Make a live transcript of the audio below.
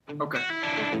Okay.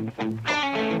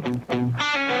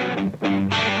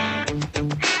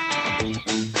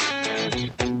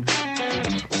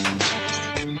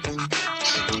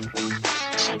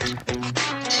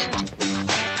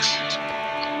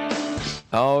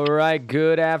 All right,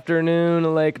 good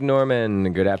afternoon, Lake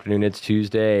Norman. Good afternoon, it's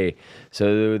Tuesday.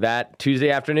 So that Tuesday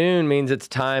afternoon means it's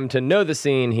time to know the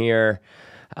scene here.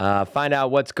 Find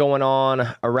out what's going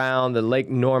on around the Lake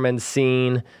Norman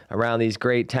scene, around these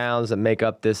great towns that make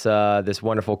up this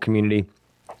wonderful community.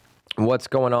 What's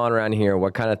going on around here?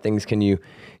 What kind of things can you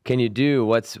do?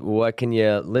 What can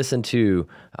you listen to?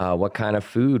 What kind of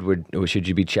food should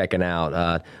you be checking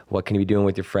out? What can you be doing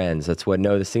with your friends? That's what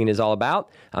Know the Scene is all about.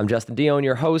 I'm Justin Dion,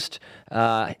 your host.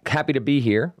 Happy to be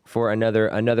here for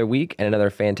another week and another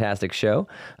fantastic show.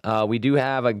 We do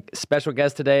have a special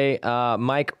guest today,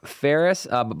 Mike Farris.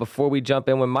 But before we jump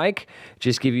in with Mike,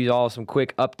 just give you all some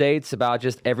quick updates about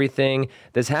just everything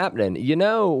that's happening. You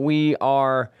know, we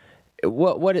are.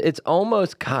 It's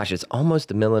almost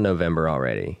the middle of November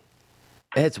already.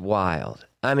 It's wild.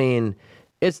 I mean,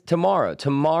 it's tomorrow.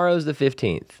 Tomorrow's the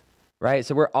 15th, right?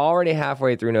 So we're already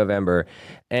halfway through November,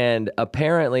 and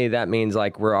apparently that means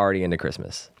like we're already into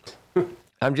Christmas.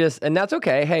 And that's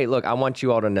okay. Hey, look, I want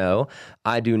you all to know,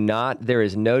 there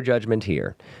is no judgment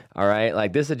here. All right?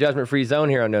 Like, this is a judgment-free zone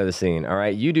here on Know the Scene. All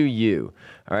right? You do you.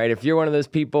 All right? If you're one of those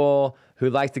people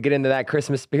who likes to get into that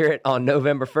Christmas spirit on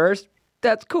November 1st,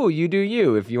 that's cool. You do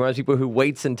you. If you're one of those people who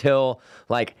waits until,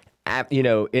 like,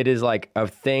 it is like a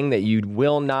thing that you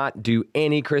will not do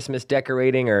any Christmas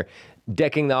decorating or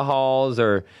decking the halls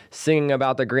or singing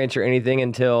about the Grinch or anything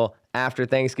until after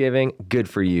Thanksgiving, good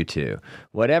for you too.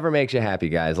 Whatever makes you happy,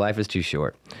 guys. Life is too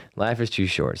short. Life is too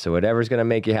short. So whatever's going to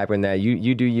make you happy in that,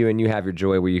 you do you and you have your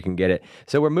joy where you can get it.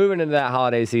 So we're moving into that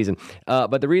holiday season.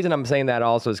 But the reason I'm saying that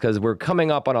also is because we're coming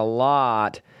up on a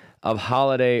lot of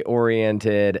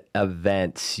holiday-oriented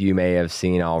events you may have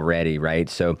seen already, right?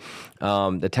 So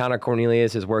the town of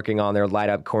Cornelius is working on their Light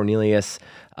Up Cornelius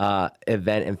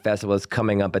event and festival is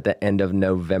coming up at the end of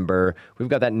November. We've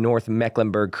got that North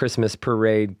Mecklenburg Christmas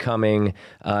Parade coming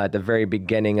at the very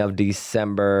beginning of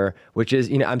December, which is,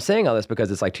 I'm saying all this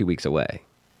because it's like 2 weeks away.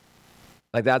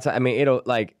 Like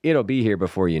it'll be here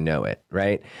before you know it,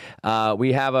 right?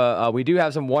 We do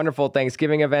have some wonderful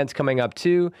Thanksgiving events coming up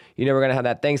too. We're gonna have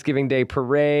that Thanksgiving Day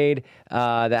parade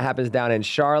that happens down in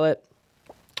Charlotte.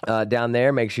 Down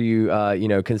there, make sure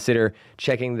you consider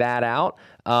checking that out.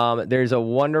 There's a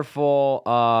wonderful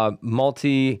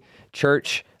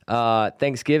multi-church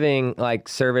Thanksgiving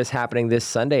service happening this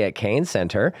Sunday at Kane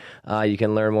Center. You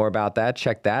can learn more about that.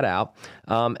 Check that out,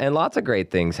 and lots of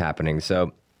great things happening.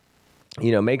 So,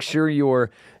 make sure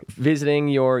you're visiting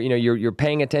you're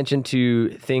paying attention to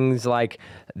things like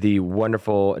the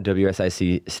wonderful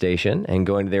WSIC station and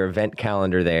going to their event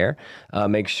calendar there.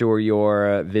 Make sure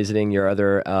you're visiting your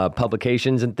other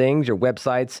publications and things, your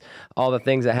websites, all the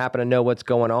things that happen to know what's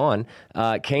going on.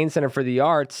 Kane Center for the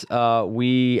Arts,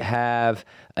 we have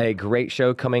a great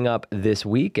show coming up this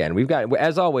weekend. We've got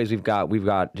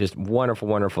just wonderful,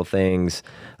 wonderful things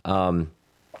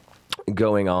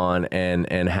going on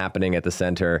and happening at the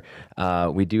center.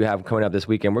 We do have coming up this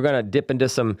weekend. We're going to dip into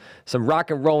some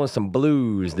rock and roll and some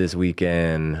blues this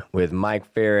weekend with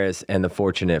Mike Farris and the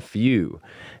Fortunate Few.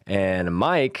 And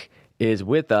Mike is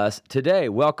with us today.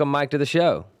 Welcome, Mike, to the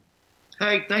show.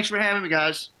 Hey, thanks for having me,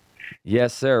 guys.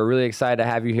 Yes, sir. Really excited to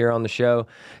have you here on the show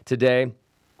today.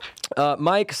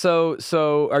 Mike, so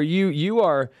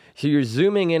you're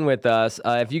zooming in with us.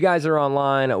 If you guys are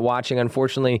online watching,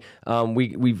 unfortunately,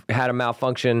 we've had a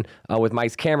malfunction with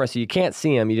Mike's camera, so you can't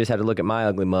see him. You just have to look at my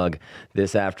ugly mug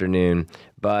this afternoon.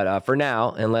 But for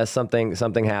now, unless something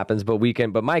happens, but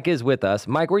Mike is with us.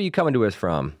 Mike, where are you coming to us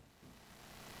from?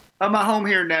 I'm at home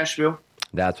here in Nashville.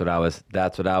 That's what I was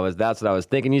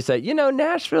thinking. You said,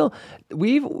 Nashville.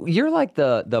 You're like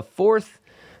the fourth.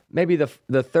 Maybe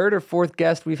the third or fourth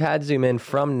guest we've had zoom in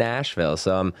from Nashville.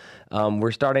 So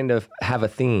we're starting to have a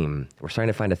theme. We're starting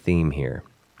to find a theme here.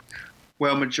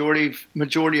 Well, majority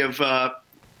of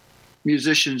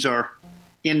musicians are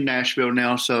in Nashville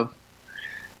now, so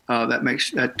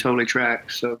that totally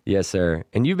tracks. So yes, sir.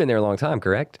 And you've been there a long time,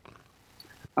 correct?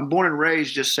 I'm born and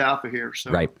raised just south of here,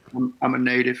 so right. I'm a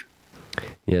native.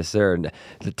 Yes, sir.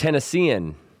 The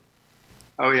Tennessean.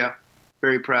 Oh yeah,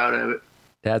 very proud of it.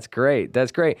 That's great.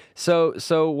 So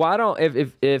why don't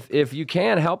if you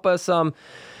can help us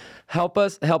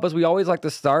we always like to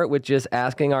start with just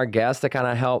asking our guests to kind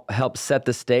of help set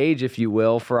the stage, if you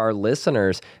will, for our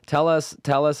listeners. Tell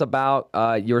us about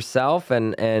yourself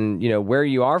and where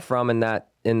you are from in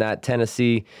that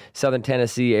Tennessee, Southern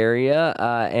Tennessee area,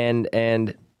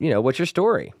 and what's your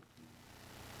story?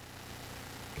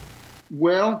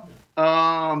 Well,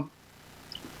 the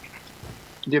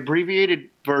abbreviated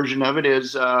version of it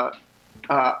is I'm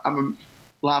a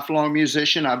lifelong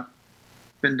musician. I've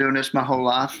been doing this my whole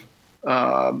life.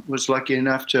 Was lucky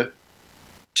enough to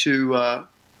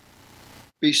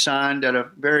be signed at a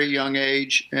very young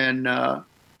age, and my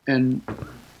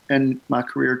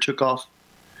career took off.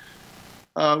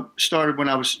 Started when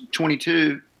I was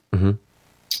 22, Mm-hmm.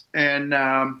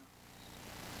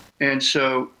 and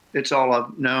so it's all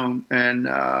I've known, and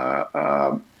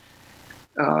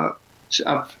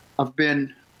so I've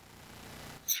been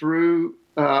through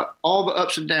all the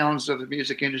ups and downs of the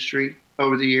music industry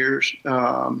over the years,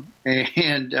 and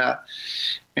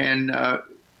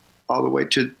all the way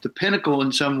to the pinnacle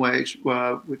in some ways,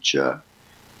 which a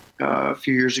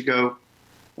few years ago,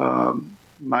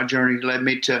 my journey led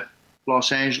me to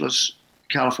Los Angeles,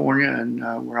 California,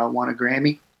 and where I won a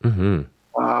Grammy. Mm-hmm.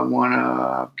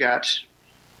 I've got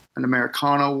an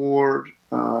Americana Award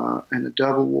and a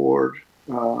Dove Award,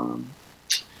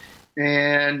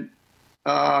 and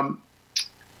for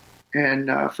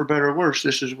better or worse,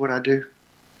 this is what I do.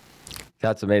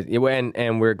 That's amazing,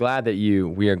 and we are glad that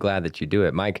you do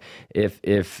it, Mike.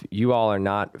 If you all are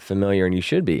not familiar, and you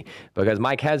should be, because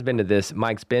Mike has been to this.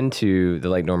 Mike's been to the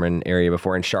Lake Norman area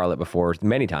before, in Charlotte before,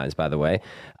 many times, by the way.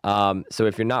 So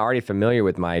if you're not already familiar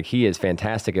with Mike, he is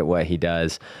fantastic at what he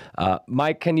does.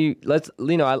 Mike,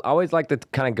 I always like to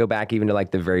kind of go back even to like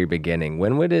the very beginning.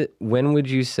 When would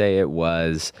you say it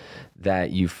was that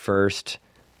you first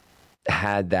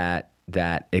had that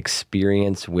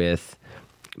experience with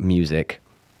music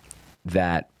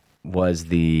that was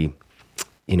the,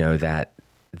 that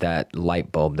light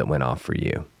bulb that went off for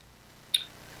you?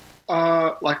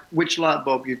 Like which light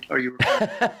bulb are you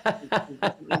referring?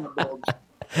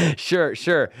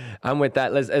 Sure. I'm with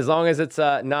that. As long as it's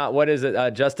not, what is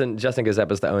it? Justin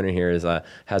Giuseppe's the owner here, is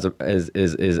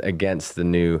against the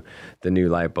new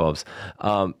light bulbs.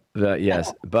 I'm very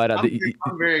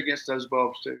against those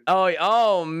bulbs too.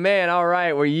 Oh man! All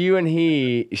right. Well, you and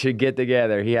he should get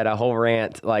together. He had a whole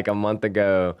rant like a month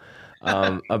ago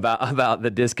about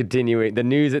the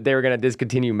news that they were going to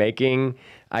discontinue making,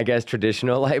 I guess,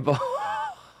 traditional light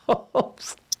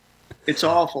bulbs. It's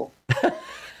awful.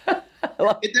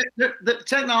 The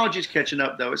technology's catching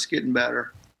up, though. It's getting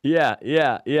better. Yeah.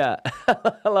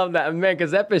 I love that, man.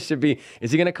 Giuseppe should be.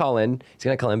 Is he going to call in? He's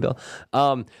going to call in, Bill.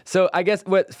 So I guess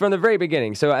from the very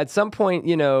beginning. So at some point,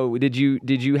 did you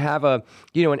have an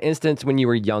instance when you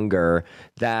were younger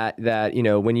that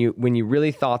when you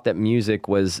really thought that music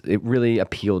it really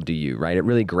appealed to you, right? It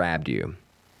really grabbed you.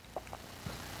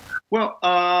 Well,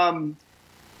 at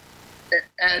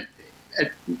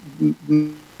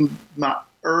my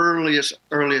earliest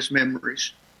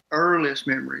memories.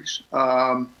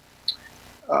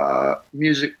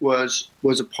 Music was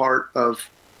a part of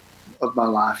my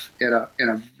life in a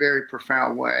very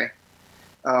profound way.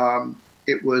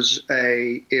 It was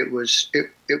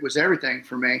everything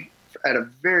for me at a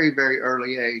very, very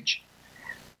early age,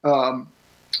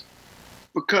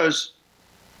 because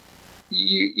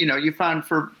you find,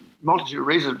 for multitude of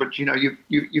reasons, but you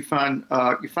find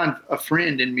a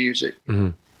friend in music. Mm-hmm.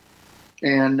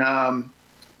 And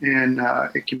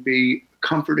it can be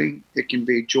comforting, it can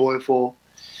be joyful,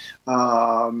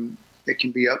 it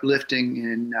can be uplifting,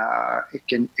 and it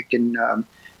can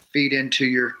feed into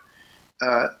your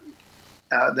the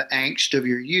angst of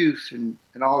your youth and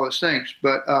all those things.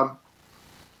 But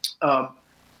that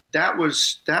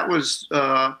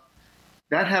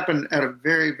happened at a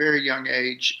very, very young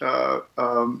age,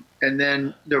 and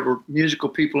then there were musical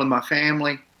people in my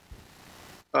family.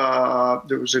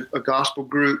 There was a gospel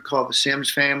group called the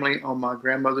Sims Family on my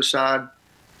grandmother's side.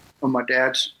 On my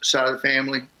dad's side of the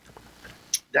family,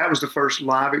 that was the first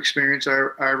live experience I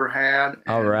ever had.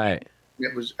 All right.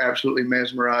 It was absolutely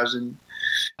mesmerizing.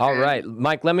 All right,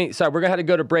 Mike, we're going to have to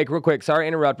go to break real quick. Sorry to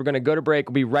interrupt. We're going to go to break.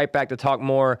 We'll be right back to talk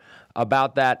more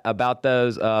about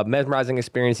those mesmerizing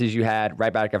experiences you had,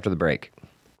 right back after the break.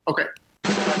 Okay.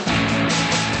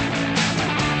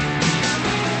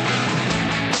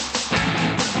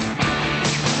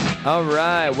 All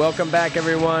right, welcome back,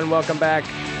 everyone. Welcome back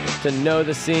to Know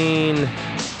the Scene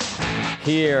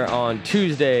here on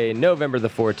Tuesday, November the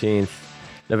 14th.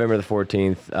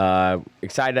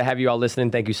 Excited to have you all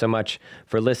listening. Thank you so much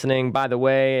for listening. By the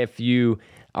way, if you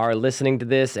are listening to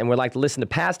this and would like to listen to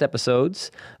past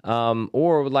episodes,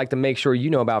 or would like to make sure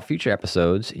you know about future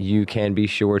episodes, you can be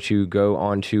sure to go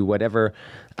on to whatever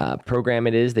program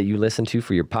it is that you listen to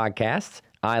for your podcasts.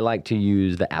 I like to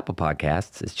use the Apple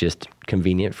Podcasts. It's just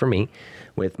convenient for me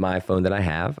with my phone that I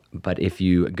have. But if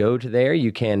you go to there,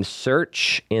 you can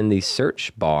search in the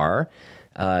search bar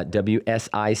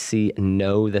WSIC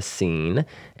Know the Scene,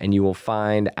 and you will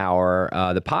find our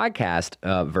the podcast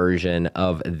version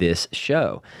of this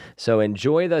show. So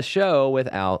enjoy the show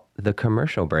without the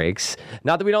commercial breaks.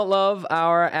 Not that we don't love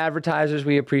our advertisers.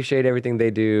 We appreciate everything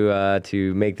they do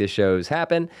to make these shows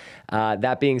happen.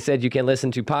 That being said, you can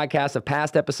listen to podcasts of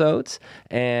past episodes,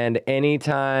 and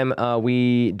anytime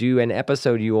we do an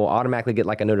episode, you will automatically get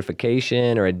like a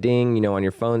notification or a ding, on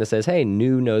your phone that says, "Hey,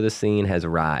 new Know the Scene has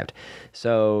arrived."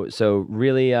 So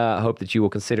really hope that you will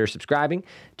consider subscribing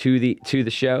to the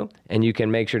show, and you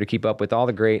can make sure to keep up with all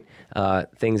the great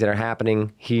things that are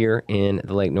happening here in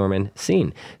the Lake Norman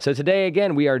scene. So today,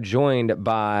 again, we are joined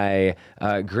by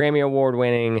Grammy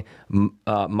Award-winning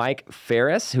Mike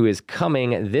Farris, who is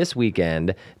coming this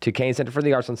weekend to Kane Center for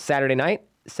the Arts on Saturday night.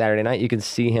 You can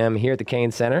see him here at the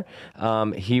Kane Center.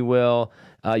 He will.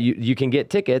 You can get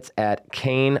tickets at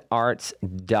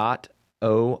kanearts.org.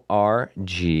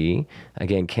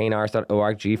 Again,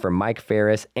 kanearts.org for Mike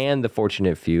Farris and the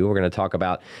Fortunate Few. We're going to talk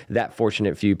about that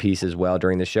Fortunate Few piece as well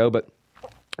during the show, but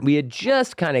we had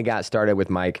just kind of got started with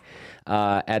Mike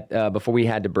before we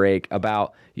had to break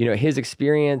about his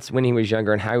experience when he was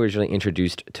younger and how he was really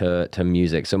introduced to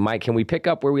music. So Mike, can we pick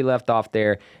up where we left off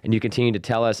there, and you continue to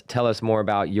tell us more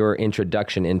about your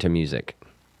introduction into music?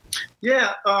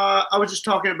 Yeah, I was just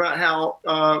talking about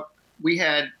how we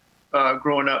had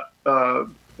growing up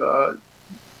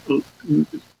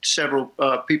several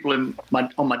people on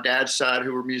my dad's side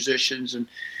who were musicians, and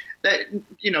that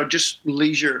just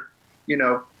leisure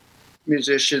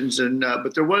musicians, and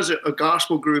but there was a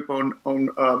gospel group on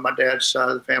my dad's side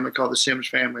of the family called the Sims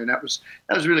family, and that was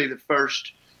really the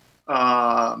first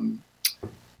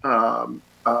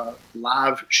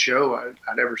live show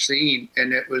I'd ever seen,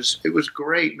 and it was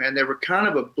great, man. They were kind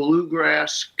of a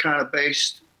bluegrass kind of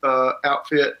based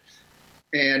outfit,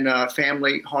 and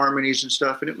family harmonies and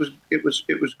stuff, and it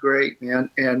was great, man.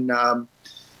 And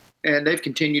they've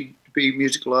continued to be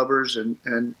music lovers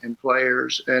and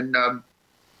players, and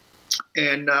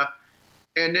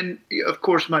then of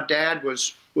course my dad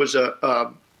was a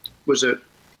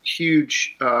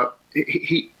huge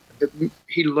he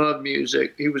loved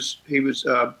music. He was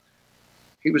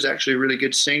actually a really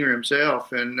good singer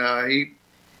himself, and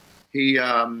we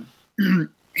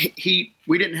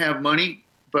didn't have money,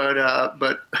 but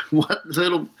what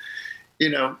little,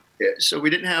 so we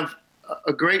didn't have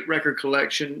a great record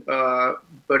collection,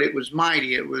 but it was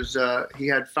mighty. It was he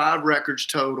had 5 records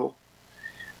total,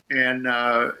 and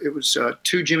it was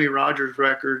 2 Jimmy Rogers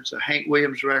records, a Hank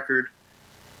Williams record,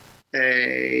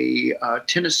 a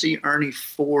Tennessee Ernie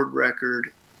Ford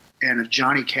record, and a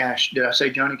Johnny Cash. Did I say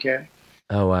Johnny Cash?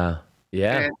 Oh wow,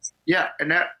 yeah,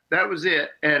 and that was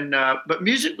it. And but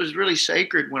music was really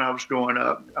sacred when I was growing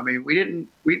up. I mean,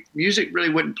 music really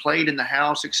wasn't played in the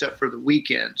house except for the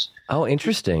weekends. Oh,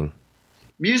 interesting.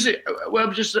 Music, well,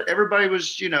 just everybody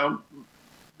was,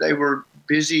 they were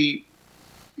busy,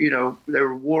 they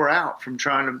were wore out from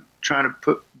trying to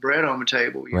put bread on the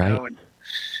table, you know,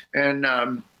 and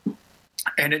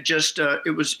it just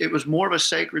it was more of a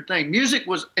sacred thing. Music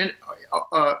was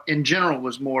in general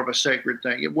was more of a sacred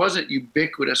thing. It wasn't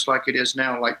ubiquitous like it is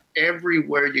now. Like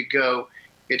everywhere you go,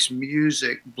 it's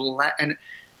music,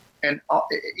 and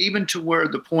even to where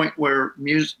the point where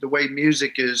the way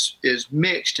music is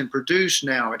mixed and produced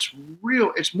now, it's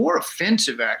more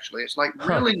offensive actually. It's like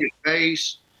real in your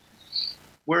face.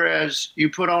 Whereas you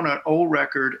put on an old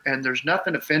record and there's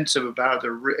nothing offensive about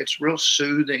it. It's real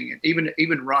soothing, and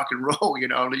even rock and roll. You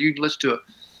can listen to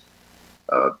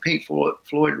a Pink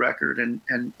Floyd record and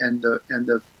the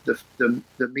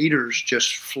meters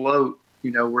just float.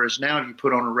 Whereas now you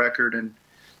put on a record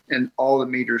and all the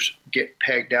meters get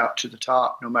pegged out to the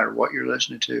top, no matter what you're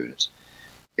listening to.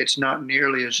 It's not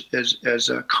nearly as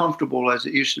comfortable as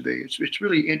it used to be. It's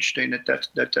really interesting that's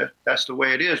the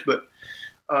way it is, but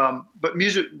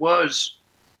music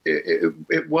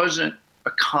it wasn't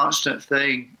a constant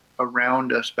thing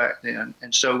around us back then.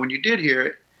 And so when you did hear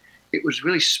it, it was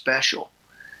really special.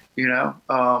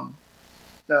 I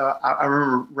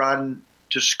remember riding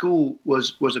to school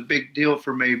was a big deal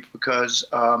for me because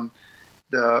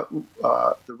the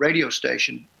radio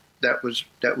station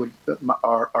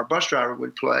our bus driver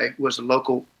would play was a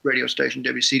local radio station,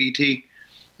 WCDT,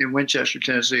 in Winchester,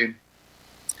 Tennessee.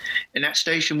 And that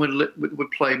station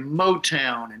would play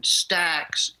Motown and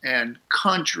Stax and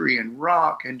country and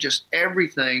rock and just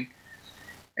everything.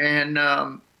 And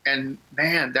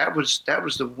man, that was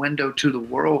the window to the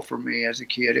world for me as a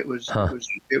kid. It was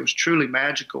truly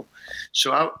magical.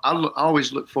 So I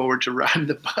always look forward to riding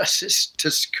the buses to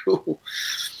school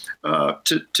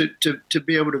to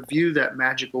be able to view that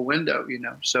magical window.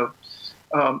 So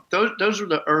those were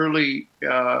the early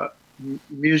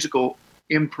musical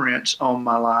imprints on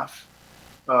my life.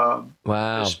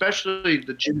 Wow. Especially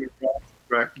the Jimmy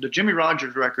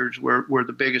Rogers records were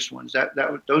the biggest ones.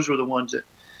 Those were the ones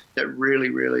that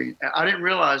really, I didn't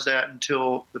realize that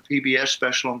until the PBS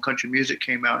special on country music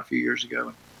came out a few years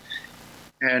ago,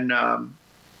 and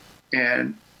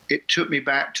it took me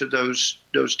back to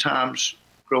those times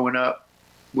growing up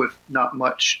with not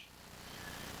much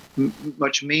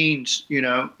means,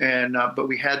 and but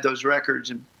we had those records,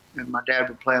 and my dad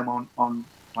would play them on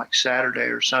like Saturday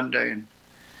or Sunday, and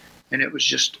it was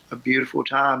just a beautiful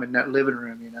time in that living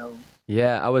room.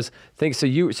 Yeah, I was thinking. So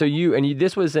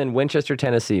this was in Winchester,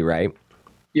 Tennessee, right?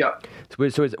 Yeah.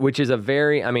 Which is a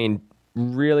very,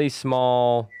 really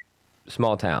small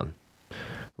town,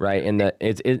 right?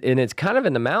 It's kind of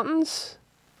in the mountains.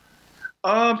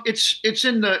 It's just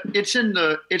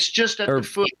at the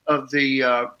foot of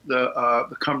the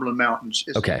Cumberland Mountains.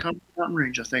 It's okay. the Cumberland Mountain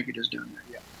Range, I think it is down there.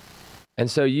 Yeah.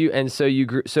 And so you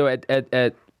grew so you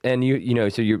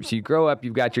grow up.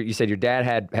 You said your dad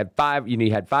had five.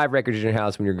 You had 5 records in your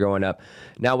house when you were growing up.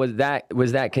 Now was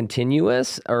that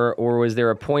continuous, or was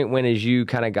there a point when, as you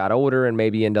kind of got older and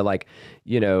maybe into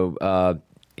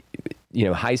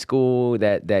high school,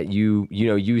 that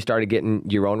you started getting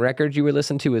your own records you would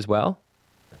listen to as well?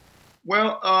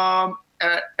 Well,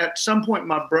 at some point,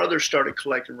 my brother started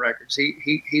collecting records.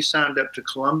 He signed up to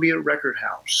Columbia Record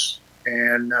House,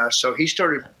 and so he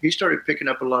started picking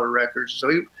up a lot of records.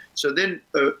 So then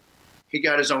he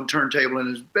got his own turntable in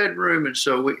his bedroom, and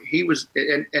so we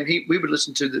would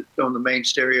listen to on the main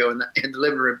stereo in the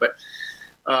living room.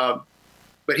 But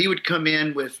he would come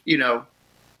in with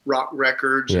rock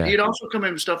records. Yeah. He'd also come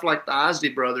in with stuff like the Isley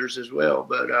Brothers as well,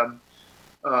 but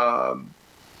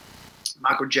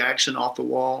Michael Jackson, Off the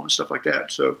Wall, and stuff like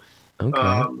that. So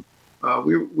okay.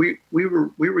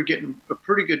 We were getting a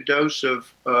pretty good dose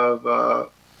of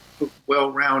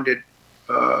well-rounded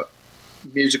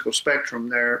musical spectrum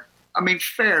there.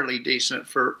 Fairly decent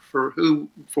for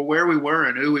where we were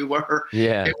and who we were.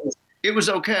 Yeah, it was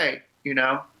okay,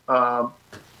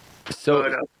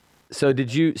 So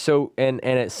did you? So and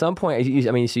at some point, so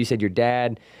you said your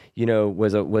dad,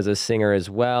 was a singer as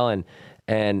well,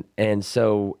 and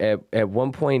so at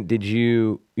one point, did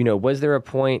you, was there a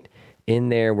point in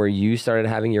there where you started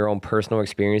having your own personal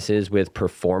experiences with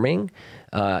performing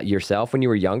yourself when you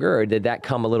were younger, or did that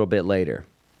come a little bit later?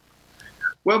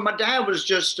 Well, my dad was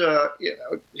just,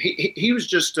 he was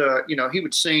just, he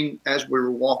would sing as we were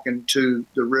walking to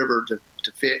the river to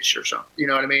fish or something. You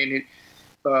know what I mean?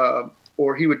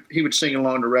 Or he would sing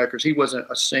along to records. He wasn't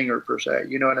a singer per se.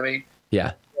 You know what I mean?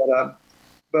 Yeah.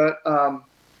 But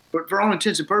for all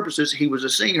intents and purposes, he was a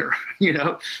singer.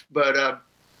 But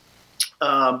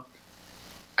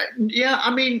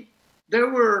there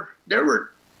were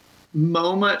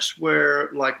moments where,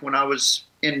 like when I was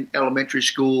in elementary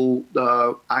school,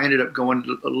 I ended up going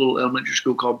to a little elementary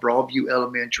school called Broadview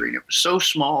Elementary, and it was so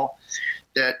small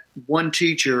that one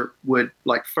teacher would,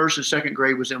 like, first and second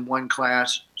grade was in one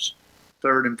class,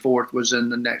 third and fourth was in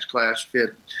the next class,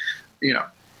 fifth,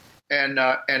 and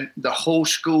the whole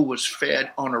school was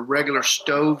fed on a regular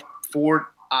stove,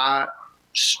 Ford-eye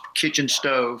kitchen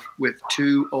stove with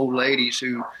 2 old ladies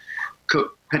who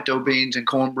cooked pinto beans and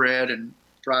cornbread and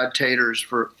fried taters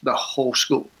for the whole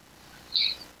school.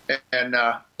 And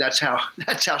that's how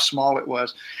small it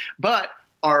was. But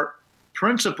our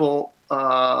principal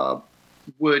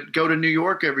would go to New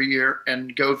York every year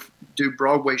and go do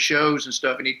Broadway shows and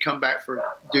stuff, and he'd come back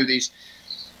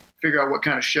figure out what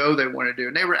kind of show they want to do.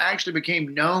 And they actually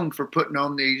became known for putting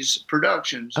on these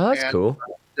productions. Oh, that's cool.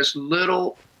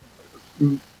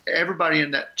 Everybody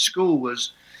in that school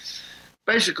was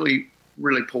basically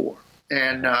really poor.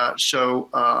 And so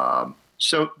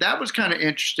that was kind of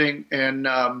interesting, and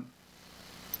I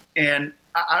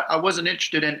wasn't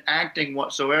interested in acting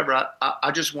whatsoever.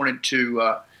 I just wanted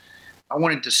to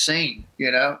sing,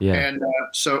 Yeah. And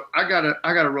so I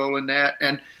got a role in that.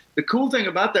 And the cool thing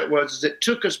about that was it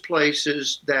took us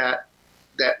places that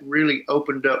really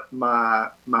opened up my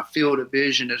field of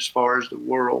vision as far as the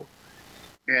world,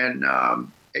 and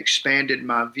expanded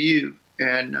my view,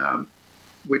 and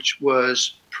which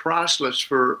was priceless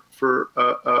for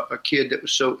a kid that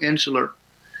was so insular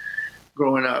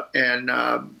growing up, and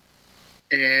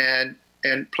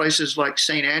places like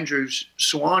St. Andrews,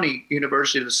 Sewanee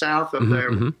University of the South up there,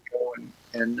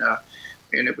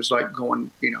 and it was like going,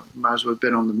 might as well have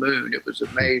been on the moon. It was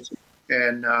amazing,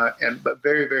 but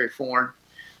very, very foreign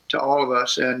to all of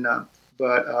us,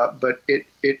 but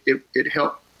it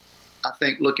helped. I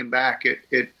think looking back,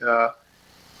 it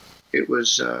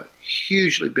was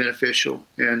hugely beneficial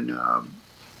in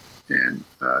and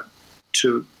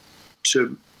to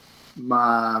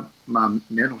my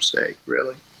mental state,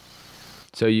 really.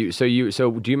 So do you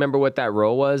remember what that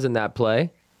role was in that play?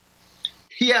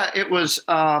 Yeah, it was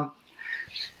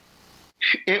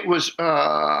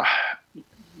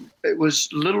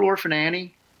Little Orphan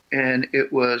Annie, and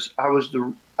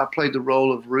I played the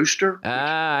role of Rooster.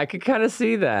 I could kind of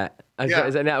see that. Yeah.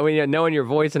 Is that now, when you knowing your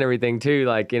voice and everything too,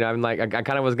 like, I'm like, I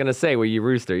kind of was gonna say, were you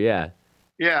Rooster? Yeah.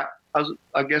 Yeah,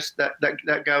 I guess that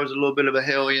guy was a little bit of a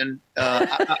hellion.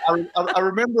 I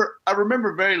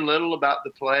remember very little about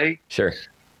the play. Sure.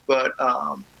 But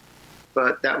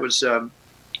that was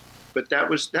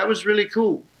really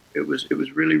cool. It was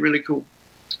really, really cool.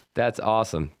 That's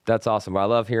awesome. That's awesome. Well, I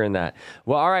love hearing that.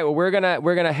 Well, all right. Well, we're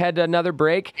gonna head to another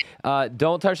break.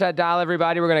 Don't touch that dial,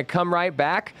 everybody. We're gonna come right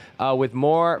back with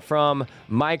more from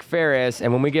Mike Farris.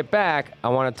 And when we get back, I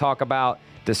want to talk about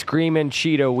the Screamin'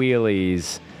 Cheetah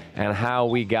Wheelies and how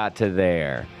we got to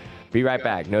there. Be right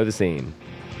back. Know the Scene.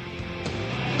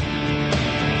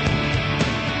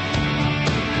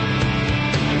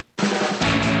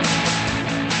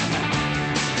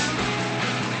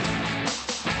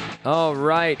 All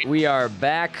right, we are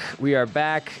back.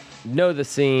 Know the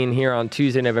Scene here on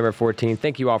Tuesday, November 14th.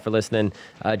 Thank you all for listening.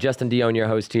 Justin Dion, your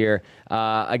host here.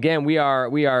 Again, we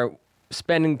are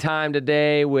spending time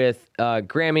today with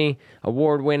Grammy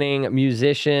award-winning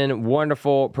musician,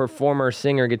 wonderful performer,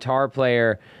 singer, guitar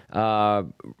player,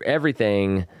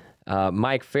 everything.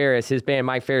 Mike Farris, his band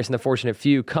Mike Farris and the Fortunate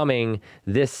Few, coming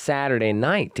this Saturday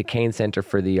night to Kane Center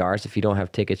for the Arts. If you don't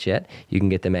have tickets yet, you can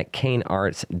get them at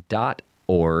kanearts.org.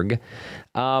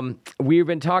 We've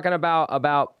been talking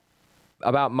about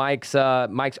Mike's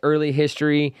early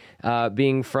history,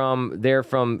 being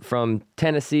from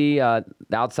Tennessee,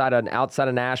 outside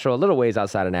of Nashville, a little ways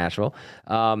outside of Nashville,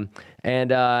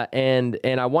 and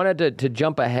I wanted to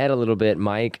jump ahead a little bit,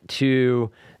 Mike,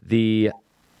 to the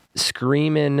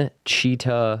Screamin'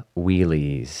 Cheetah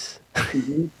Wheelies.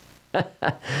 Mm-hmm.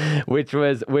 which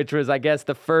was I guess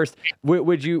the first.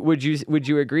 Would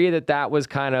you agree that was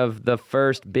kind of the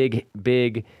first big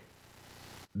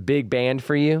band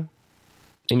for you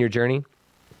in your journey?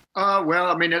 Well,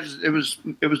 I mean, it was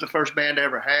the first band I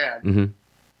ever had.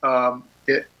 Mm-hmm.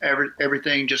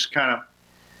 Everything just kind of.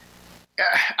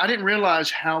 I didn't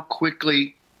realize how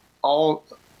quickly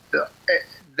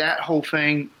that whole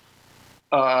thing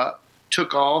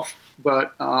took off,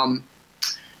 but.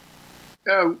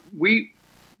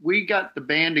 We got the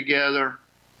band together,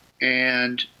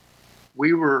 and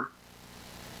we were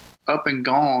up and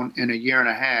gone in a year and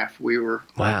a half. We were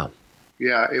wow.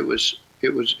 Yeah, it was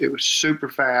super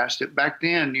fast. Back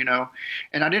then,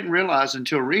 and I didn't realize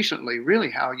until recently really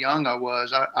how young I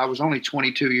was. I was only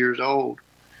 22 years old,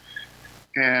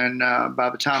 and by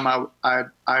the time I'd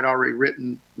already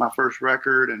written my first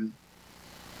record and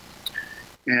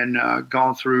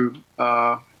gone through.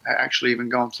 Actually even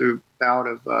gone through a bout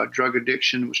of drug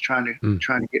addiction, was trying to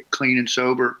get clean and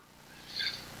sober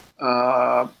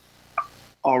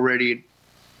already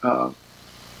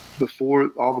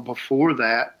before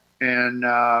that, and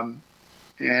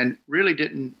really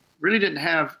didn't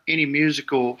have any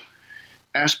musical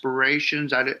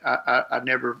aspirations. It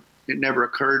never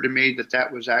occurred to me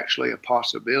that was actually a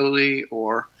possibility,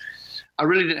 or I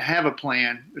really didn't have a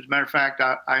plan. As a matter of fact,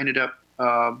 I ended up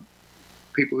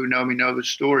people who know me know the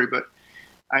story, but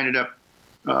I ended up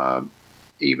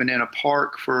even in a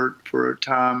park for a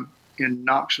time in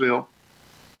Knoxville,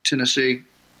 Tennessee,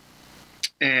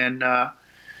 and was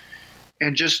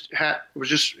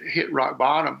just hit rock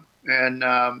bottom, and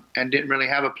didn't really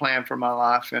have a plan for my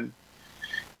life,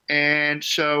 and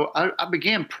so I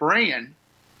began praying,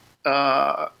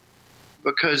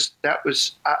 because that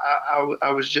was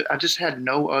I just had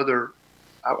no other.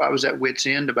 I was at wit's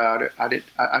end about it.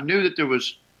 I knew that there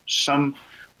was some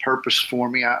purpose for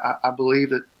me. I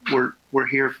believe that we're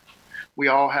here. We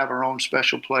all have our own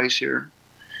special place here,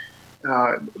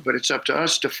 but it's up to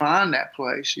us to find that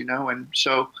place, And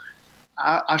so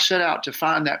I set out to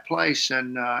find that place,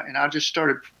 and I just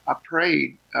started. I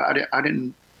prayed. I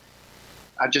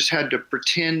just had to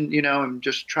pretend, and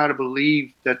just try to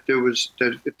believe that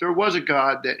if there was a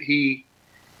God, that He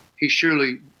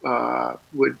surely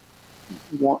would.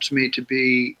 Wants me to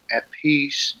be at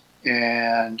peace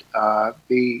and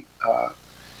be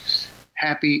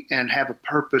happy and have a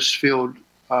purpose-filled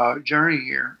journey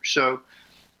here. So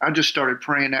I just started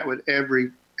praying that with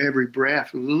every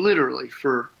breath, literally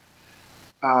for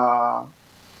the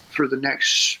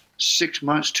next 6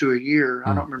 months to a year.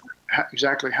 I don't remember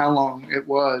exactly how long it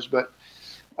was, but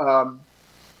I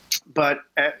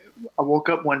woke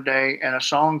up one day and a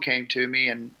song came to me,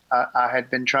 and I had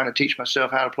been trying to teach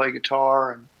myself how to play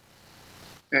guitar,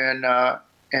 and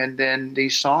then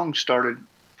these songs started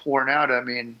pouring out. I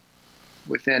mean,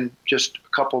 within just a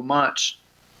couple months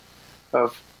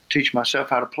of teaching myself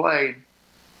how to play,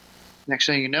 next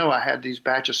thing you know, I had these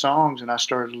batch of songs, and I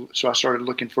started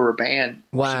looking for a band.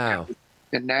 Wow.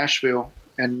 In Nashville,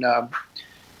 and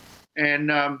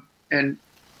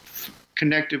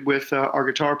connected with our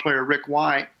guitar player Rick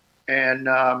White, and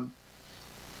I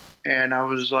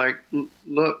was like,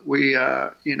 look, we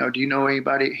do you know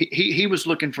anybody? He was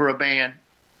looking for a band,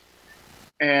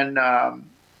 and I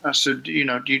said,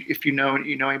 if you know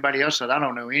anybody else? I said, I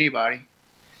don't know anybody,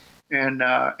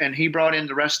 and he brought in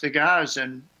the rest of the guys,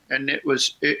 and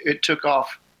it took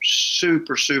off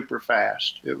super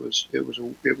fast. It was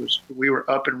we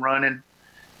were up and running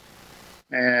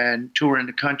and touring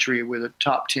the country with a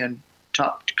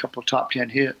couple top 10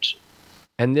 hits.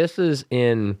 And this is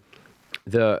in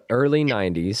the early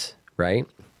 90s, right?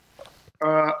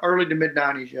 Early to mid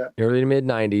 90s, yeah. Early to mid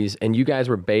 90s, and you guys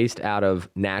were based out of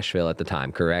Nashville at the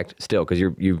time, correct? Still, because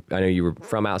I know you were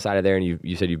from outside of there, and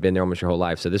you said you've been there almost your whole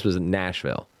life. So this was in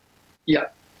Nashville. Yeah.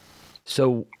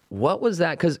 So what was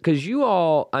that? Because you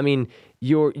all, I mean,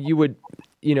 we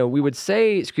would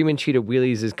say Screaming Cheetah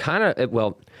Wheelies is kind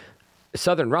of,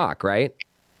 Southern rock, right?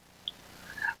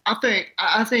 I think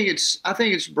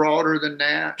it's broader than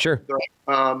that. Sure. But,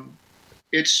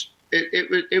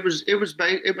 it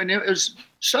was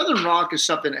Southern rock is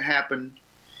something that happened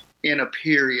in a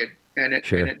period, and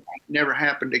it never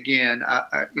happened again.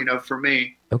 For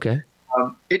me. Okay.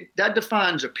 That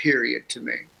defines a period to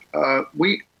me. I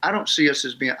don't see us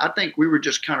as being. I think we were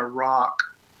just kind of rock.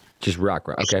 Just rock.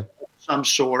 Okay. Some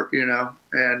sort,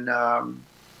 and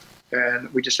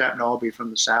we just happen to all be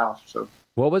from the South. So.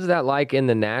 What was that like in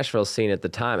the Nashville scene at the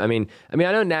time? I mean, I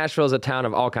know Nashville is a town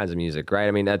of all kinds of music, right?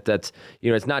 I mean, that's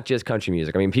it's not just country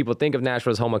music. I mean, people think of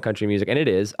Nashville as home of country music, and it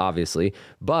is, obviously,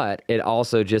 but it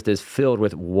also just is filled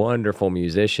with wonderful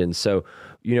musicians. So,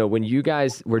 when you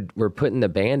guys were putting the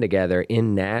band together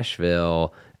in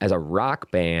Nashville as a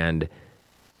rock band,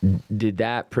 did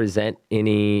that present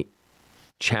any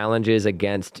challenges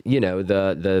against,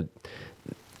 the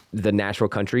Nashville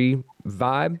country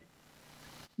vibe?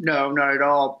 No, not at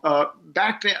all.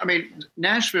 Back then, I mean,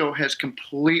 Nashville has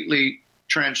completely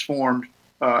transformed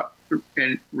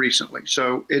recently.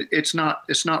 So it's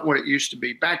not what it used to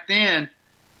be. Back then,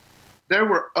 there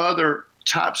were other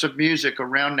types of music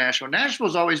around Nashville.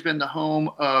 Nashville's always been the home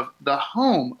of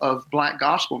Black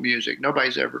gospel music.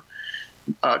 Nobody's ever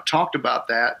talked about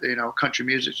that. Country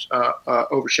music's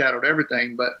overshadowed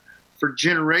everything. But for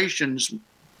generations,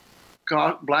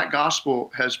 Black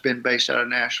gospel has been based out of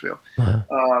Nashville.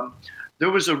 Uh-huh. There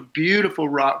was a beautiful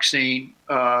rock scene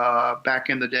back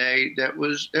in the day that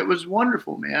was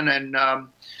wonderful, man,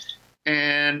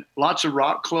 and lots of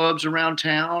rock clubs around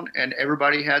town, and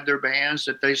everybody had their bands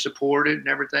that they supported and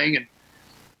everything,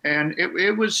 and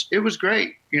it was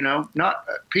great.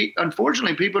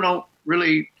 Unfortunately, people don't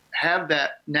really have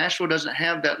that. Nashville doesn't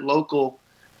have that local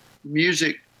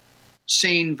music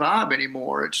scene vibe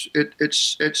anymore.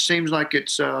 It seems like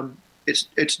it's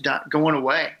going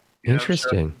away.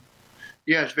 Interesting. So,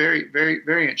 yeah, it's very, very,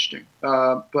 very interesting.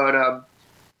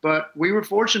 But we were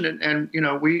fortunate, and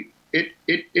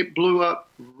it blew up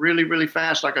really, really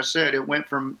fast. Like I said, it went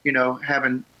from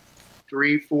having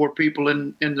 3-4 people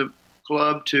in the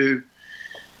club to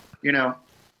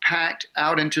packed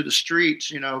out into the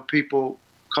streets. People,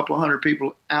 a couple of hundred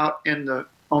people out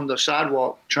on the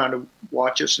sidewalk trying to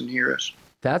watch us and hear us.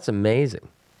 That's amazing.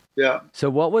 Yeah. So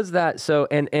what was that? So,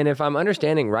 and if I'm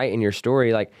understanding right in your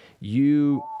story, like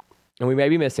and we may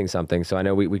be missing something, so I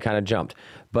know we kind of jumped,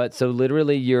 but so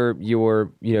literally you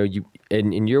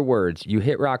in your words, you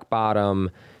hit rock bottom,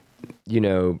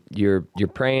 you're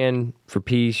praying for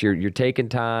peace, you're taking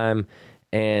time,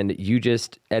 and you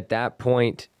just, at that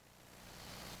point,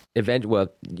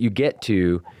 you get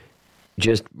to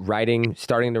just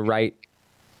starting to write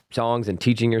songs and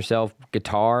teaching yourself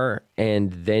guitar,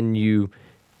 and then you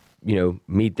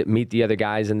meet the other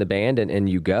guys in the band and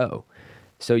you go.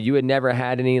 So you had never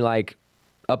had any, like,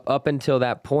 up until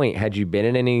that point, had you been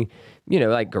in any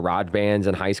like garage bands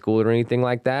in high school or anything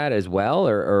like that as well,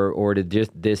 or did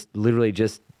this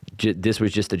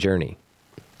was just a journey?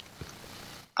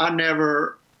 I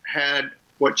never had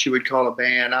what you would call a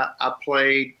band. I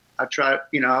played. I tried.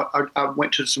 I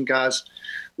went to some guys'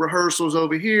 rehearsals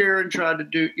over here and tried to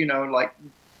do,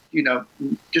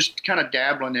 just kind of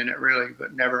dabbling in it, really,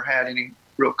 but never had any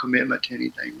real commitment to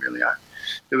anything, really.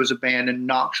 There was a band in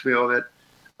Knoxville that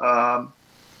I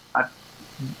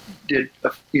did,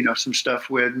 some stuff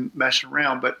with, messing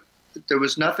around, but there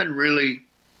was nothing really.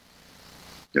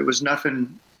 There was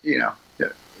nothing,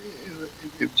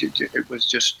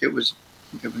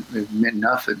 it meant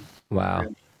nothing. Wow.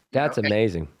 Really, That's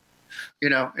amazing.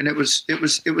 And it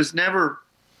was never.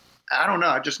 I don't know.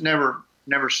 I just never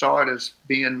saw it as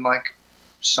being like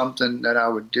something that I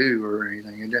would do or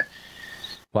anything. And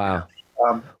Wow.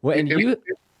 Well, and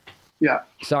yeah.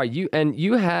 sorry,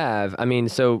 you have, I mean,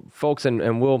 so folks,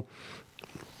 and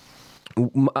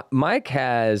Mike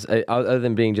has, other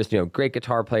than being just, great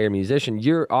guitar player, musician,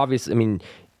 you're obviously, I mean,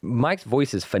 Mike's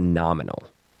voice is phenomenal.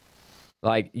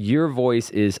 Like, your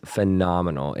voice is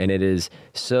phenomenal, and it is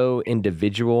so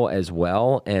individual as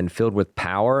well and filled with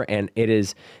power. And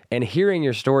and hearing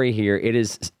your story here, it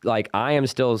is like, I am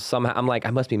still somehow, I'm like,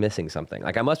 I must be missing something.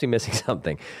 Like, I must be missing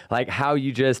something. Like, how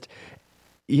you just,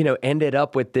 ended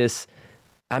up with this,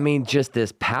 I mean, just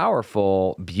this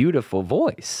powerful, beautiful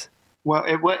voice. Well,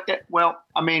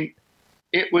 I mean,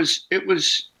 it was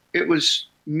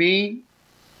me.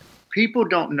 People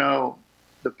don't know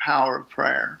the power of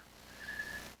prayer.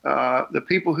 The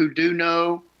people who do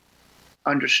know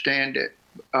understand it.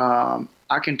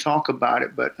 I can talk about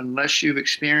it, but unless you've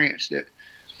experienced it,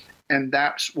 and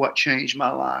that's what changed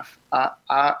my life.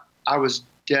 I was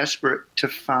desperate to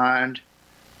find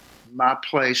my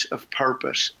place of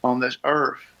purpose on this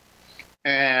earth,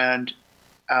 and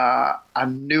I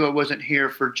knew I wasn't here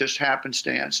for just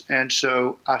happenstance. And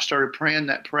so I started praying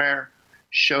that prayer,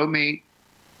 show me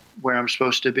where I'm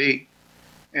supposed to be.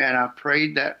 And I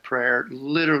prayed that prayer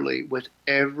literally with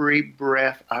every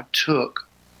breath I took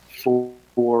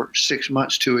for 6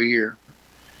 months to a year.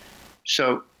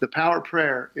 So the power of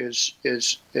prayer is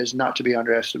not to be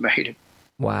underestimated.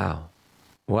 Wow.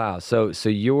 Wow. So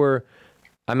you're,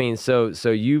 I mean, so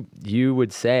you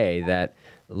would say that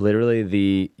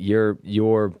literally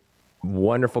your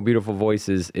wonderful, beautiful voice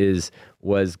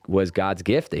was God's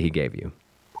gift that He gave you.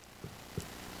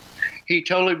 He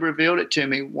totally revealed it to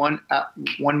me. One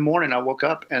morning I woke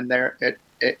up and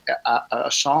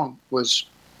a song was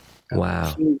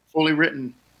wow, fully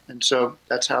written, and so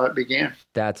that's how it began.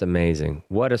 That's amazing.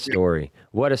 What a story.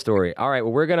 What a story. All right,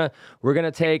 well, we're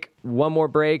gonna take one more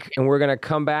break, and we're gonna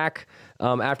come back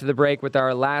after the break with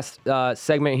our last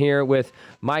segment here with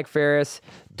Mike Farris.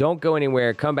 Don't go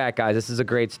anywhere. Come back, guys. This is a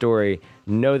great story.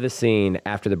 Know the scene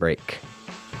after the break.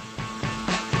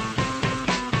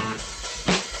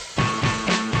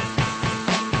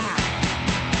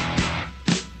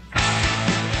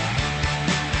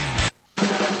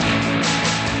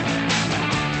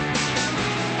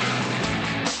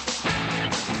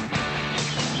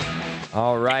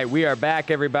 All right, we are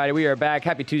back, everybody. We are back.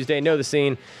 Happy Tuesday. Know the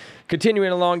scene.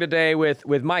 Continuing along today with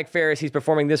Mike Farris. He's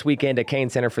performing this weekend at Kane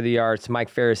Center for the Arts. Mike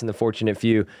Farris and the Fortunate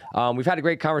Few. We've had a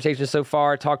great conversation so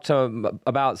far. Talked to him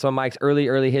about some of Mike's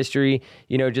early history.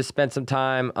 Just spent some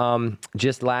time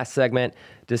just last segment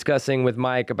discussing with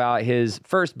Mike about his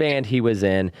first band he was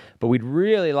in. But we'd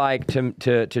really like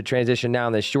to transition now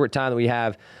in this short time that we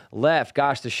have left.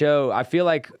 Gosh, the show, I feel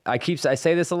like I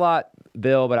say this a lot,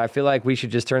 Bill, but I feel like we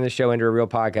should just turn the show into a real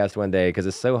podcast one day because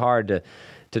it's so hard to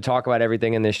talk about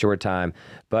everything in this short time.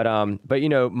 But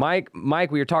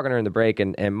Mike, we were talking during the break,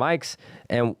 and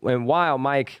while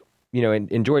Mike,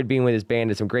 enjoyed being with his band,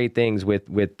 did some great things with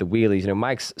the Wheelies.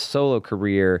 Mike's solo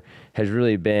career has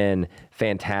really been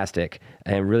fantastic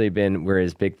and really been where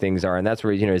his big things are. And that's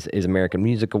where, his American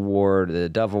Music Award, the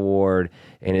Dove Award,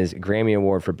 and his Grammy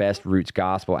Award for Best Roots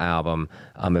Gospel Album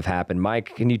have happened.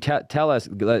 Mike, can you tell us,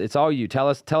 it's all you, tell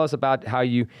us about how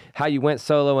you went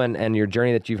solo and your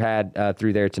journey that you've had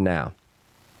through there to now.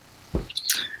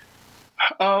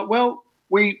 Well,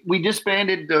 we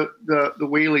disbanded the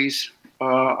Wheelies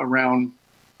around,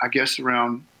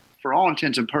 for all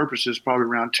intents and purposes, probably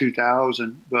around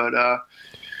 2000, but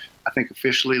I think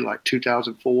officially like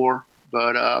 2004.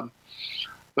 But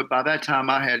by that time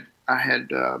I had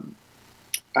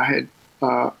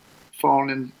fallen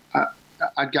in.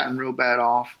 I'd gotten real bad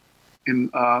off in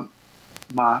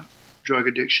my drug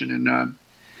addiction,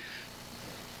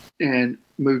 and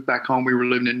moved back home. We were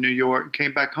living in New York.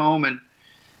 Came back home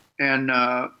and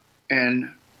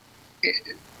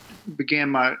began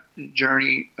my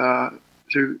journey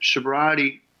through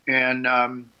sobriety, and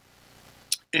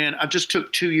I just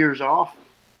took 2 years off,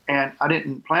 and I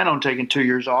didn't plan on taking 2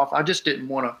 years off. I just didn't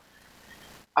want to.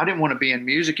 I didn't want to be in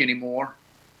music anymore,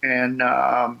 and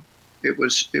it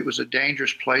was a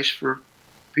dangerous place for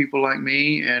people like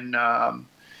me, and I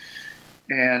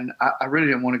really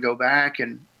didn't want to go back,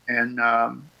 and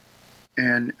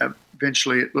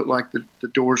eventually it looked like the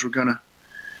doors were going to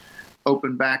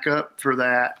open back up for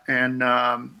that, and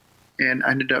I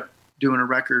ended up doing a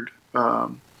record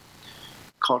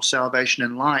called Salvation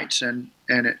and Lights, and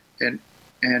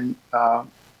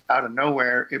I out of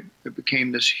nowhere, it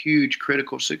became this huge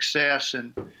critical success,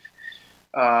 and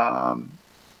um,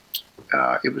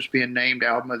 it was being named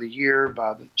Album of the Year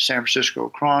by the San Francisco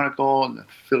Chronicle and the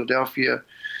Philadelphia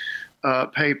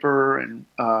paper and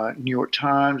New York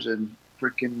Times, and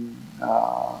freaking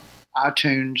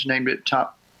iTunes named it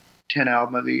top 10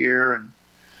 album of the year,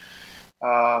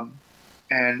 um,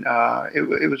 and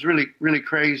it was really really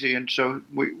crazy. And so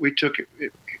we took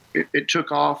it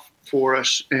took off for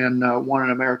us and won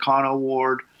an Americana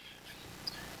award,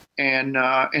 and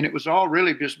it was all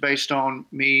really just based on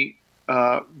me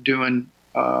doing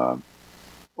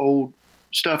old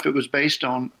stuff. It was based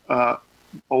on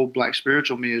old black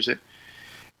spiritual music,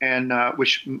 and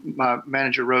which my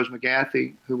manager Rose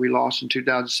McGathy, who we lost in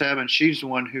 2007, she's the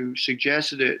one who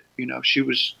suggested it.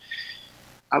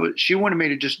 She wanted me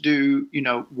to just do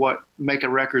make a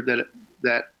record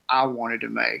that I wanted to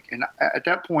make, and at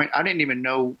that point I didn't even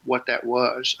know what that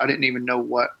was. I didn't even know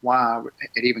why I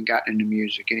had even gotten into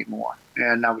music anymore,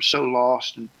 and I was so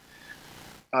lost and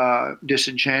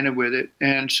disenchanted with it.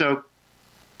 And so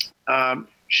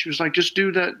she was like, just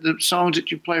do the songs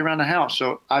that you play around the house.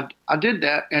 So I did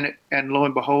that, and lo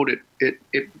and behold, it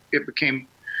became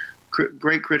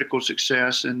great critical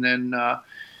success. And then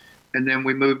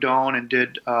we moved on and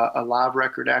did a live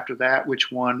record after that,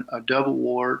 which won a Dove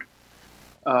Award.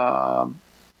 And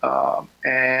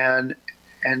then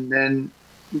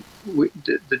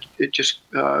it just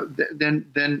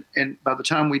then and by the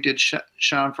time we did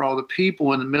Shine for All the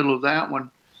People, in the middle of that one,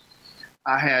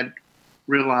 I had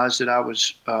realized that I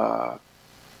was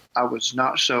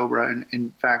not sober, and in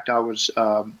fact I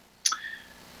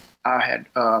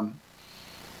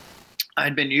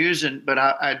had been using, but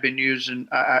I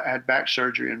had back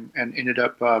surgery and ended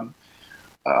up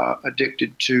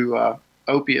addicted to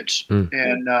opiates,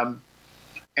 and have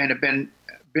been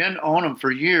on them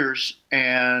for years.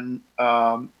 And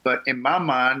but in my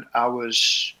mind, I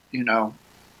was,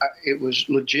 it was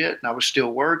legit, and I was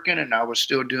still working, and I was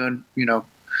still doing, being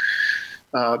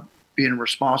a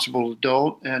responsible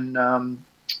adult,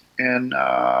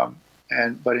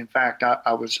 but in fact,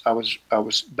 I was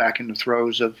back in the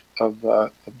throes of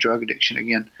drug addiction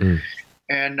again.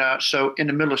 And so in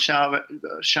the middle of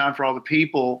Shine for All the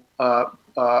People,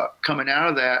 coming out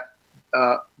of that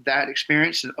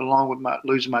experience, along with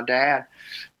losing my dad,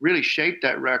 really shaped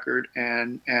that record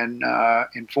and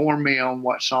informed me on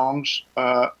what songs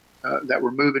that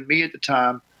were moving me at the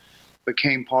time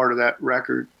became part of that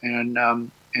record. And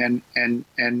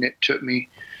it took me,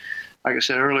 like I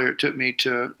said earlier, it took me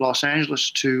to Los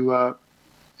Angeles to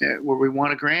where we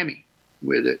won a Grammy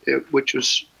with it which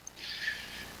was,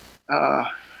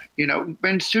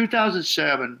 in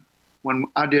 2007, when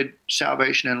I did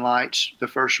Salvation and Lights, the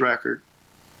first record,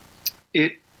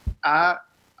 I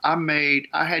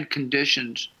had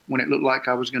conditions when it looked like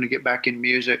I was going to get back in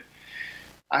music.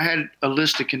 I had a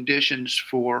list of conditions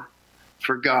for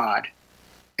God,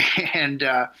 and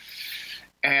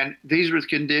these were the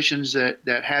conditions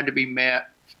that had to be met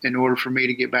in order for me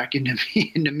to get back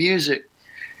into music.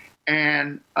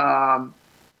 And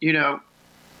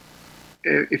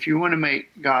if you want to make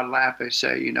God laugh, they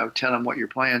say, tell him what your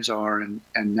plans are, and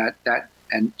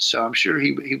so I'm sure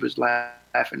he was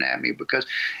laughing at me, because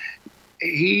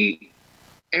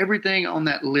everything on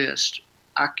that list,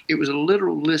 it was a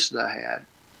literal list that I had.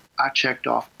 I checked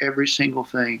off every single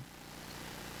thing,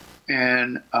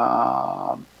 and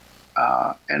a lot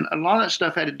of that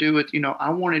stuff had to do with, I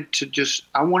wanted to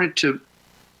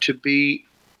be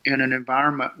in an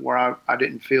environment where I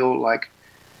didn't feel like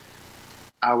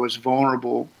I was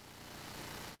vulnerable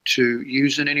to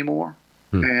using anymore.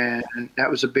 And that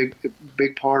was a big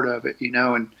part of it,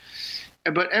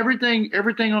 but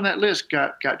everything on that list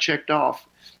got checked off.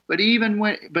 But he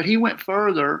went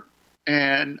further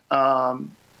and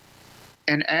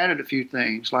added a few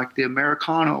things, like the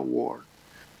Americana Award,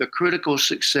 the critical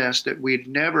success that we'd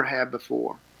never had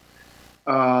before,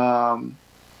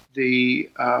 the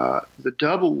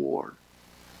Dove Award,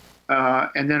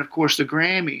 and then of course the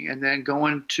Grammy, and then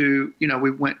going to,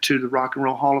 we went to the Rock and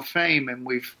Roll Hall of Fame, and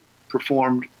we've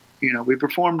performed, we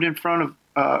performed in front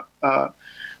of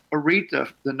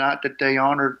Aretha the night that they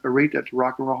honored Aretha at the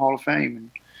Rock and Roll Hall of Fame,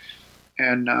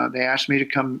 and they asked me to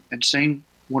come and sing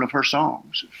one of her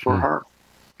songs for her,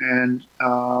 and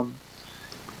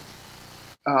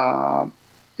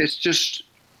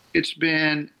it's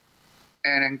been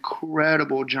an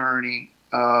incredible journey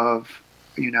of,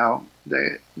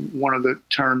 one of the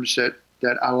terms that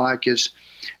I like is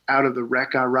out of the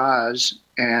wreck I rise,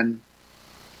 and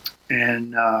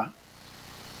that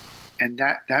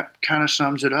kind of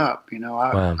sums it up.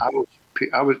 Wow. I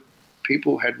was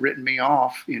people had written me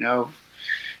off,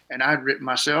 and I'd written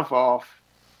myself off,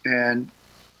 and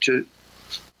to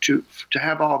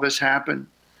have all this happen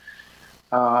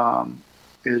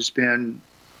has been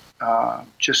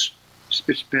just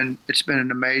it's been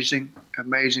an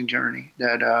amazing journey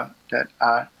that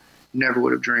I never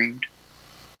would have dreamed.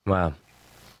 Wow.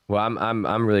 Well,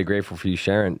 I'm really grateful for you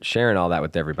sharing all that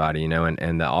with everybody,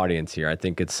 and the audience here. I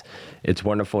think it's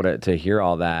wonderful to hear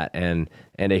all that and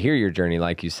to hear your journey,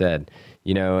 like you said,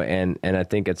 and I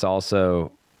think it's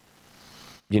also,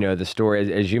 the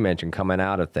story, as you mentioned, coming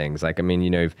out of things. Like, I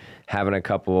mean, having a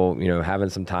couple, having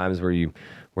some times where you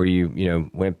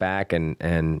went back and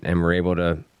were able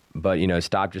to, but,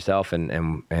 stopped yourself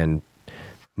and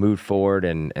moved forward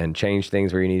and changed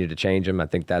things where you needed to change them. I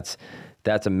think that's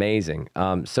amazing.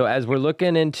 So as we're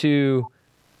looking into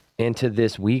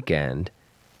this weekend,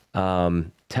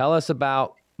 tell us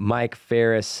about Mike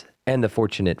Farris and the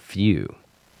Fortunate Few.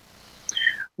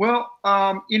 Well,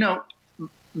 I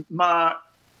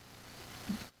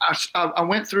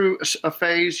went through a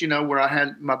phase, where I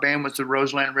had my band was the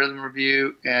Roseland Rhythm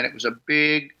Review, and it was a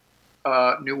big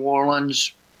New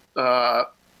Orleans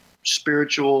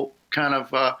spiritual kind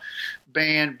of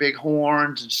band, big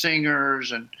horns and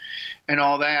singers and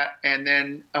all that. And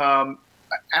then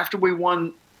after we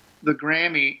won the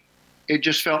Grammy, it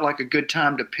just felt like a good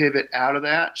time to pivot out of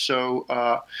that. So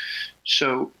I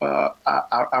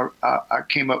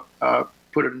came up,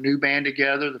 put a new band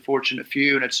together, the Fortunate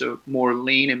Few, and it's a more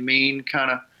lean and mean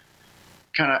kind of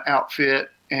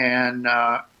outfit. And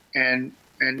now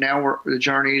the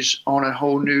journey's on a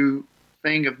whole new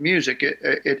thing of music.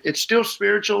 It's still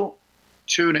spiritual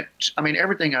to an, I mean,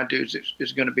 everything I do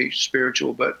is going to be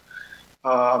spiritual, but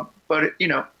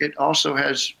it also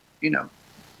has,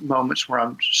 moments where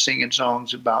I'm singing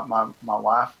songs about my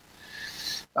wife.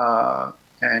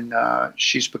 And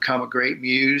she's become a great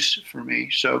muse for me.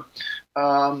 So,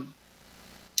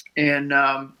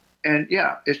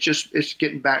 it's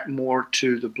getting back more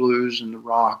to the blues and the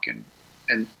rock and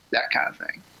that kind of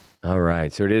thing. All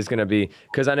right. So it is going to be,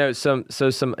 because I know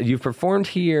you've performed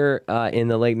here in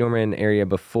the Lake Norman area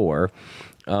before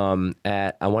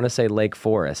at, I want to say, Lake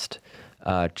Forest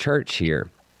Church here.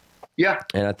 Yeah.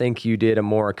 And I think you did a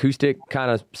more acoustic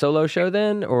kind of solo show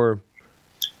then, or?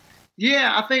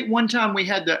 Yeah, I think one time we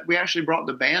actually brought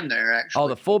the band there, actually. Oh,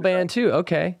 the full band too?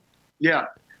 Okay. Yeah.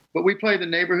 But we play the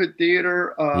neighborhood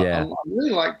theater. I really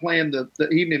like playing the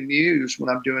evening muse when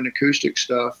I'm doing acoustic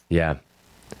stuff. Yeah.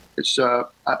 It's I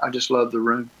just love the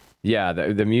room. Yeah,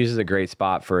 the Muse is a great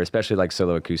spot for especially like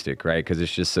solo acoustic, right? Because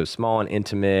it's just so small and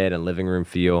intimate and living room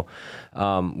feel.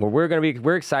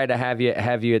 We're excited to have you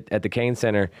at the Kane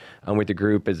Center with the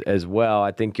group as well.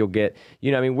 I think you'll get,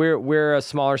 we're a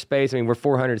smaller space. I mean, we're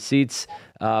 400 seats,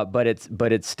 but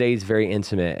it stays very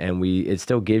intimate, and it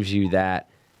still gives you that.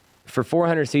 For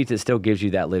 400 seats, it still gives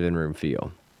you that living room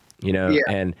feel. Yeah.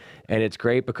 And it's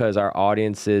great because our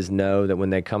audiences know that when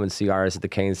they come and see artists at the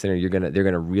Kane Center, they're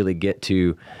gonna really get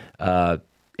to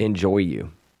enjoy you,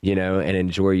 and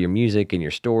enjoy your music and your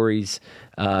stories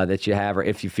that you have, or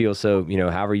if you feel so,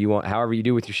 however you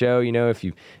do with your show, if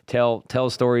you tell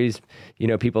stories,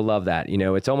 people love that.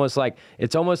 It's almost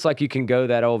like you can go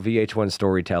that old VH1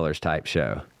 Storytellers type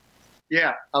show.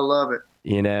 Yeah, I love it.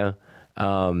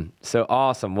 So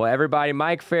awesome. Well, everybody,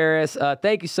 Mike Farris,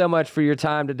 thank you so much for your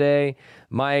time today.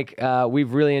 Mike,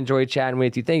 we've really enjoyed chatting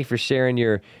with you. Thank you for sharing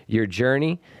your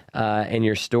journey and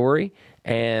your story.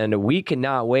 And we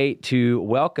cannot wait to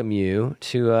welcome you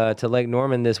to Lake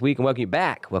Norman this week and welcome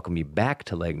you back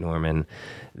to Lake Norman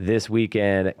this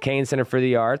weekend. Kane Center for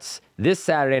the Arts this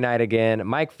Saturday night again.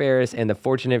 Mike Farris and the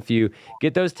Fortunate Few.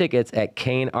 Get those tickets at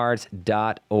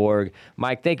kanearts.org.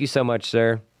 Mike, thank you so much,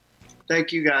 sir.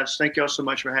 Thank you, guys. Thank you all so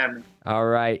much for having me. All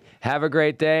right. Have a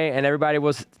great day. And everybody,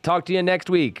 we'll talk to you next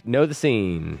week. Know the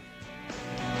scene.